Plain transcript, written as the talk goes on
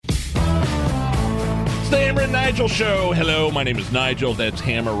the Hammer and Nigel Show. Hello, my name is Nigel. That's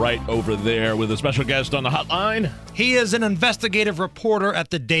Hammer right over there with a special guest on the hotline. He is an investigative reporter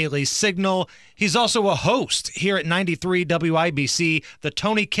at the Daily Signal. He's also a host here at 93 WIBC, the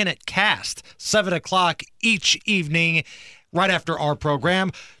Tony Kinnett Cast, 7 o'clock each evening, right after our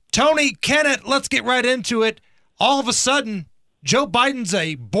program. Tony Kinnett, let's get right into it. All of a sudden, Joe Biden's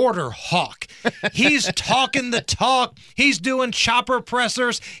a border hawk. He's talking the talk. He's doing chopper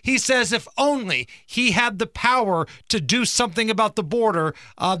pressers. He says if only he had the power to do something about the border,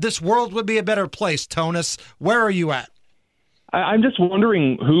 this world would be a better place. Tonis, where are you at? I'm just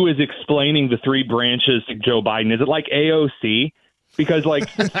wondering who is explaining the three branches to Joe Biden. Is it like AOC? Because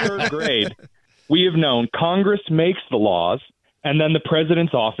since third grade, we have known Congress makes the laws, and then the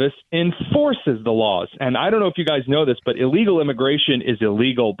president's office enforces the laws. And I don't know if you guys know this, but illegal immigration is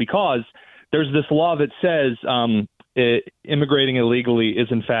illegal because there's this law that says immigrating illegally is,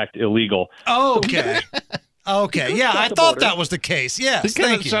 in fact, illegal. Okay. Okay. Yeah, I thought that was the case. Yes,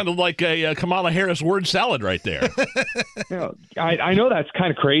 It sounded like a Kamala Harris word salad right there. I know that's kind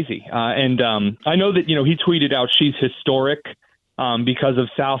of crazy. And I know that, he tweeted out she's historic because of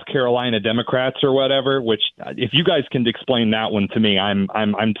South Carolina Democrats or whatever, which if you guys can explain that one to me, I'm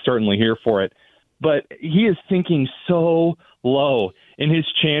certainly here for it. But he is sinking so low in his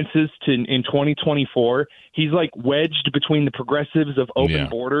chances in 2024. He's wedged between the progressives of open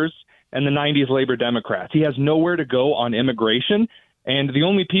borders and the 90s Labor Democrats. He has nowhere to go on immigration. And the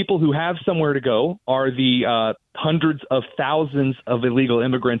only people who have somewhere to go are the hundreds of thousands of illegal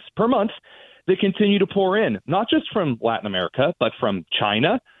immigrants per month that continue to pour in, not just from Latin America, but from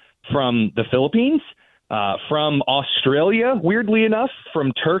China, from the Philippines, from Australia, weirdly enough,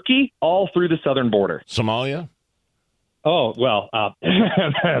 from Turkey, all through the southern border. Somalia? Oh, well,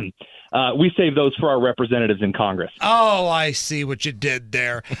 we save those for our representatives in Congress. Oh, I see what you did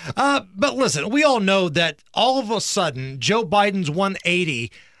there. But listen, we all know that all of a sudden Joe Biden's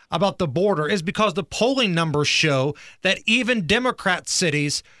 180 about the border is because the polling numbers show that even Democrat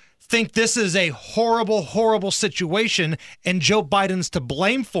cities think this is a horrible, horrible situation and Joe Biden's to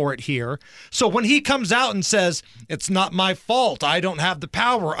blame for it here. So when he comes out and says, it's not my fault, I don't have the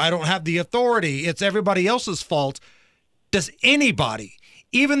power, I don't have the authority, it's everybody else's fault, does anybody,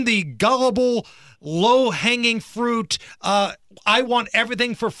 even the gullible, low-hanging fruit, I want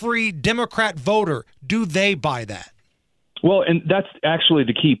everything for free Democrat voter, do they buy that? Well, and that's actually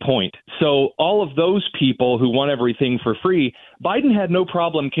the key point. So all of those people who want everything for free, Biden had no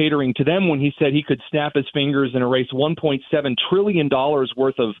problem catering to them when he said he could snap his fingers and erase $1.7 trillion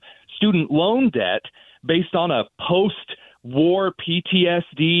worth of student loan debt based on a post-war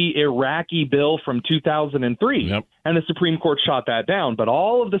PTSD Iraqi bill from 2003. Yep. And the Supreme Court shot that down. But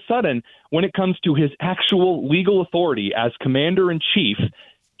all of a sudden, when it comes to his actual legal authority as commander-in-chief,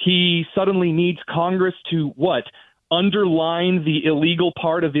 he suddenly needs Congress to underline the illegal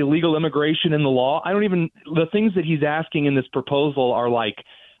part of illegal immigration in the law. The things that he's asking in this proposal are like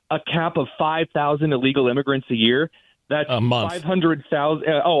a cap of 5,000 illegal immigrants a year. That's a month. 500,000.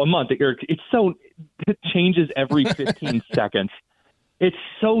 A month. It changes every 15 seconds. It's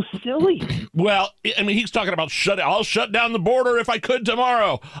so silly. Well, I mean, he's talking about I'll shut down the border if I could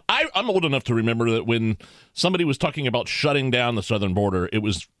tomorrow. I'm old enough to remember that when somebody was talking about shutting down the southern border, it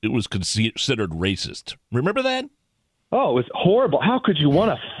was considered racist. Remember that? Oh, it was horrible. How could you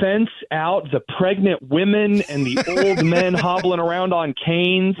want to fence out the pregnant women and the old men hobbling around on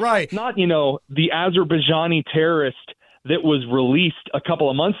canes? Right. Not, the Azerbaijani terrorist that was released a couple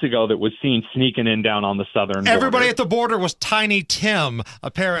of months ago that was seen sneaking in down on the southern border. Everybody at the border was Tiny Tim,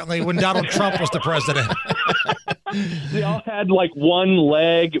 apparently, when Donald Trump was the president. They all had one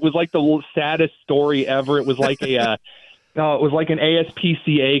leg. It was like the saddest story ever. It was like it was like an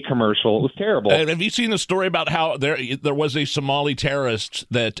ASPCA commercial. It was terrible. And have you seen the story about how there was a Somali terrorist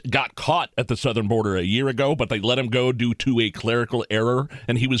that got caught at the southern border a year ago, but they let him go due to a clerical error,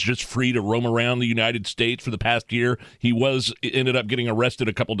 and he was just free to roam around the United States for the past year? He ended up getting arrested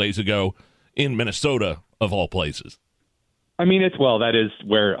a couple days ago in Minnesota, of all places. I mean, that is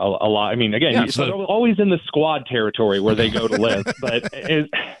where a lot. I mean, again, it's always in the squad territory where they go to live. But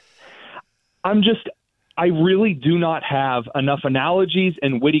I really do not have enough analogies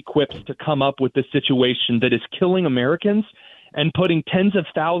and witty quips to come up with this situation that is killing Americans and putting tens of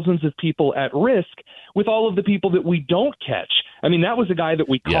thousands of people at risk with all of the people that we don't catch. I mean, that was a guy that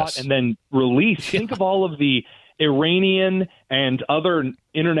we caught and then released. Think of all of the Iranian and other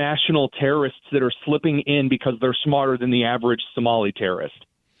international terrorists that are slipping in because they're smarter than the average Somali terrorist.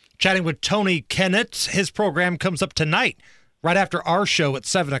 Chatting with Tony Kinnett. His program comes up tonight, right after our show at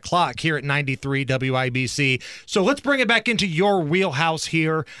 7 o'clock here at 93 WIBC. So let's bring it back into your wheelhouse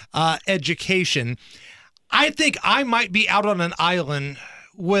here, education. I think I might be out on an island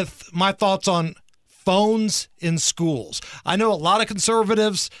with my thoughts on phones in schools. I know a lot of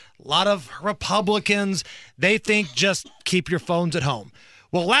conservatives, a lot of Republicans, they think just keep your phones at home.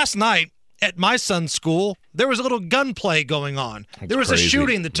 Well, last night at my son's school, there was a little gunplay going on. There was crazy. A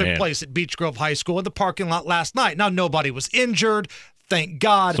shooting that took place at Beech Grove High School in the parking lot last night. Now, nobody was injured. Thank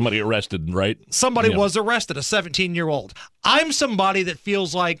God. Somebody arrested, right? Somebody was arrested, a 17-year-old. I'm somebody that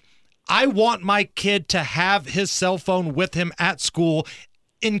feels like I want my kid to have his cell phone with him at school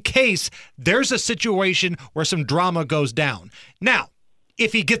in case there's a situation where some drama goes down. Now,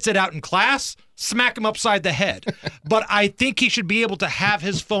 if he gets it out in class, smack him upside the head. But I think he should be able to have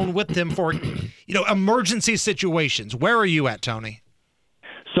his phone with him for, emergency situations. Where are you at, Tony?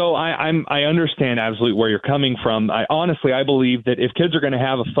 So I understand absolutely where you're coming from. I believe that if kids are going to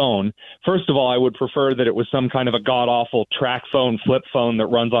have a phone, first of all, I would prefer that it was some kind of a god-awful track phone, flip phone that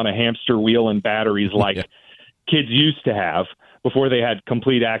runs on a hamster wheel and batteries like kids used to have before they had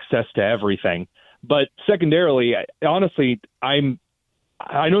complete access to everything. But secondarily, honestly, I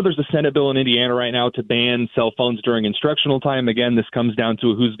know there's a Senate bill in Indiana right now to ban cell phones during instructional time. Again, this comes down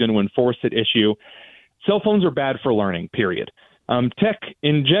to who's going to enforce it issue. Cell phones are bad for learning, period. Tech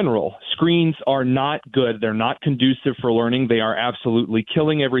in general, screens are not good. They're not conducive for learning. They are absolutely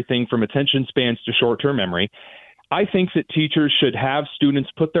killing everything from attention spans to short-term memory. I think that teachers should have students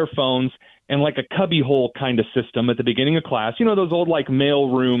put their phones in like a cubbyhole kind of system at the beginning of class. You know, those old like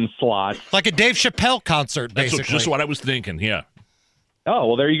mailroom slots. Like a Dave Chappelle concert, basically. That's just what I was thinking, yeah. Oh,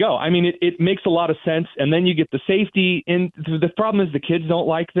 well, there you go. I mean, it makes a lot of sense. And then you get the safety. And the problem is the kids don't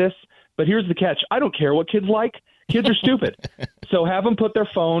like this. But here's the catch. I don't care what kids like. Kids are stupid. So have them put their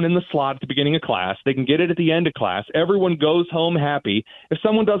phone in the slot at the beginning of class. They can get it at the end of class. Everyone goes home happy. If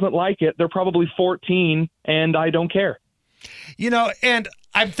someone doesn't like it, they're probably 14, and I don't care. And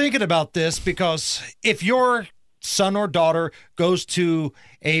I'm thinking about this because if your son or daughter goes to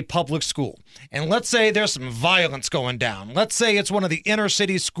a public school, and let's say there's some violence going down. Let's say it's one of the inner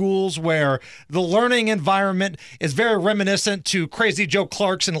city schools where the learning environment is very reminiscent to Crazy Joe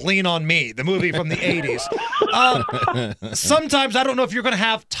Clark's and Lean on Me, the movie from the 80s. Sometimes I don't know if you're going to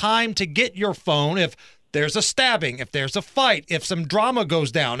have time to get your phone if there's a stabbing, if there's a fight, if some drama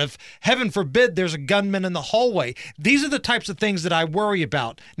goes down, if, heaven forbid, there's a gunman in the hallway. These are the types of things that I worry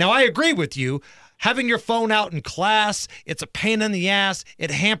about. Now, I agree with you. Having your phone out in class, it's a pain in the ass. It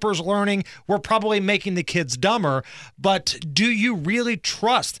hampers learning. We're probably making the kids dumber. But do you really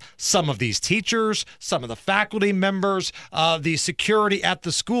trust some of these teachers, some of the faculty members, the security at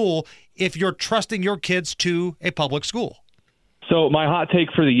the school, if you're trusting your kids to a public school? So my hot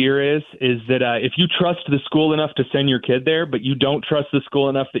take for the year is that if you trust the school enough to send your kid there, but you don't trust the school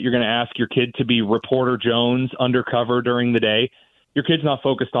enough that you're going to ask your kid to be Reporter Jones undercover during the day, your kid's not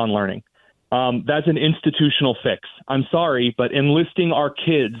focused on learning. That's an institutional fix. I'm sorry, but enlisting our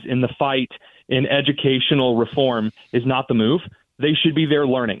kids in the fight in educational reform is not the move. They should be there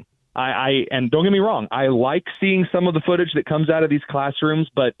learning. And don't get me wrong, I like seeing some of the footage that comes out of these classrooms,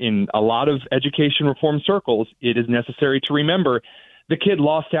 but in a lot of education reform circles, it is necessary to remember the kid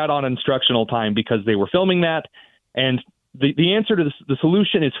lost out on instructional time because they were filming that. And the answer to the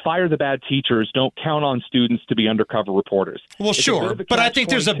solution is fire the bad teachers. Don't count on students to be undercover reporters. Well, sure, but I think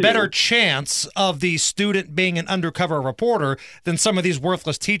there's a better chance of the student being an undercover reporter than some of these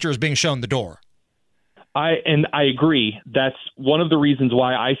worthless teachers being shown the door. I agree. That's one of the reasons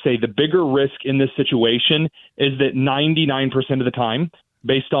why I say the bigger risk in this situation is that 99% of the time,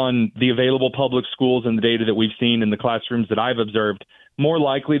 based on the available public schools and the data that we've seen in the classrooms that I've observed, more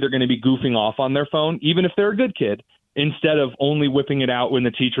likely they're going to be goofing off on their phone, even if they're a good kid, instead of only whipping it out when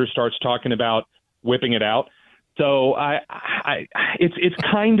the teacher starts talking about whipping it out. So it's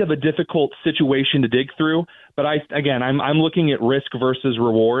kind of a difficult situation to dig through. But I'm looking at risk versus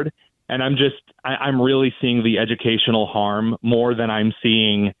reward. And I'm really seeing the educational harm more than I'm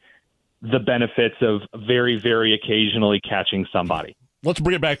seeing the benefits of very, very occasionally catching somebody. Let's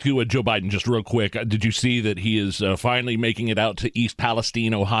bring it back to Joe Biden just real quick. Did you see that he is finally making it out to East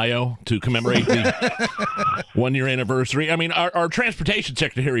Palestine, Ohio, to commemorate the one-year anniversary? I mean, our transportation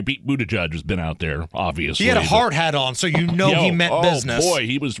secretary, Pete Buttigieg, has been out there, obviously. He had a hard hat on, so he meant business. Oh, boy,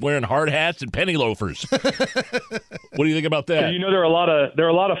 he was wearing hard hats and penny loafers. What do you think about that? So, there are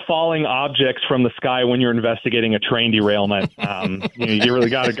a lot of falling objects from the sky when you're investigating a train derailment. You really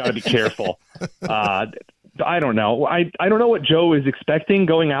got to be careful. I don't know. I don't know what Joe is expecting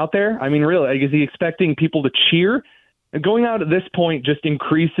going out there. I mean, really, is he expecting people to cheer? Going out at this point just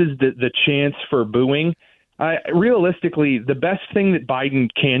increases the chance for booing. Realistically, the best thing that Biden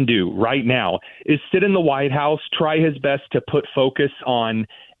can do right now is sit in the White House, try his best to put focus on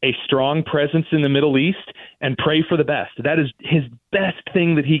a strong presence in the Middle East, and pray for the best. That is his best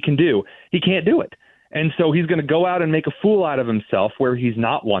thing that he can do. He can't do it. And so he's going to go out and make a fool out of himself where he's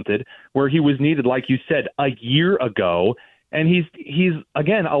not wanted, where he was needed, like you said, a year ago. And he's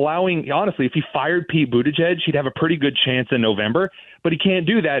again allowing, honestly, if he fired Pete Buttigieg, he'd have a pretty good chance in November, but he can't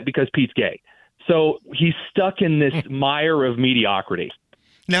do that because Pete's gay. So he's stuck in this mire of mediocrity.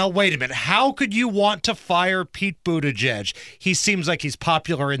 Now, wait a minute. How could you want to fire Pete Buttigieg? He seems like he's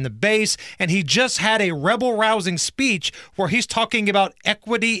popular in the base, and he just had a rebel-rousing speech where he's talking about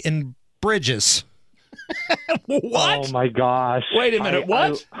equity in bridges. What? Oh, my gosh. Wait a minute.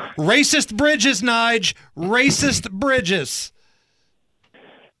 What? Racist bridges, Nige. Racist bridges.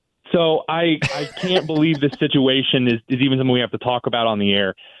 So I can't believe this situation is even something we have to talk about on the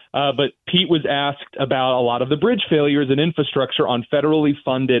air. But Pete was asked about a lot of the bridge failures and infrastructure on federally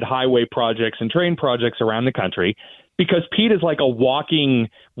funded highway projects and train projects around the country, because Pete is like a walking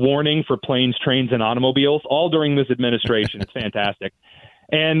warning for planes, trains, and automobiles all during this administration. It's fantastic.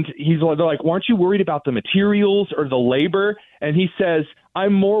 And they're like, aren't you worried about the materials or the labor? And he says,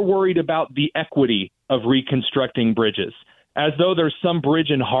 I'm more worried about the equity of reconstructing bridges, as though there's some bridge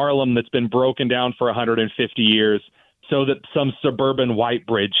in Harlem that's been broken down for 150 years so that some suburban white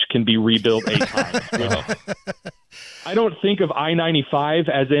bridge can be rebuilt 8 times. I don't think of I-95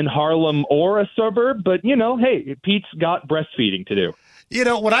 as in Harlem or a suburb, but, hey, Pete's got breastfeeding to do.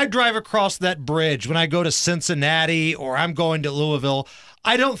 When I drive across that bridge, when I go to Cincinnati or I'm going to Louisville,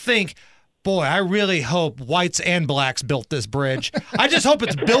 I don't think, boy, I really hope whites and blacks built this bridge. I just hope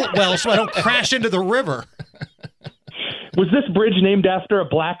it's built well so I don't crash into the river. Was this bridge named after a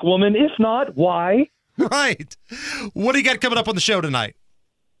black woman? If not, why? Right. What do you got coming up on the show tonight?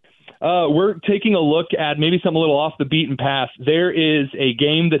 We're taking a look at maybe something a little off the beaten path. There is a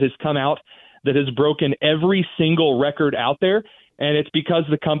game that has come out that has broken every single record out there. And it's because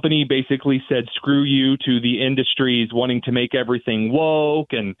the company basically said, screw you to the industries wanting to make everything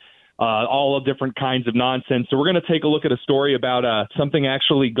woke and all of different kinds of nonsense. So we're going to take a look at a story about something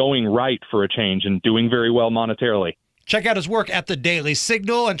actually going right for a change and doing very well monetarily. Check out his work at the Daily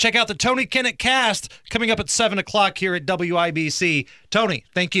Signal and check out the Tony Kinnett cast coming up at 7 o'clock here at WIBC. Tony,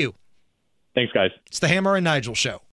 thank you. Thanks, guys. It's the Hammer and Nigel Show.